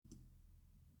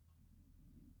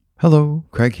Hello,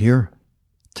 Craig here.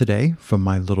 Today, from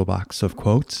my little box of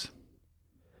quotes,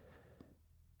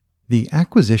 the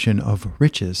acquisition of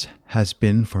riches has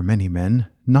been for many men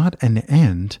not an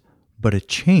end, but a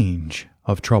change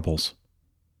of troubles.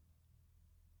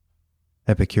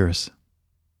 Epicurus.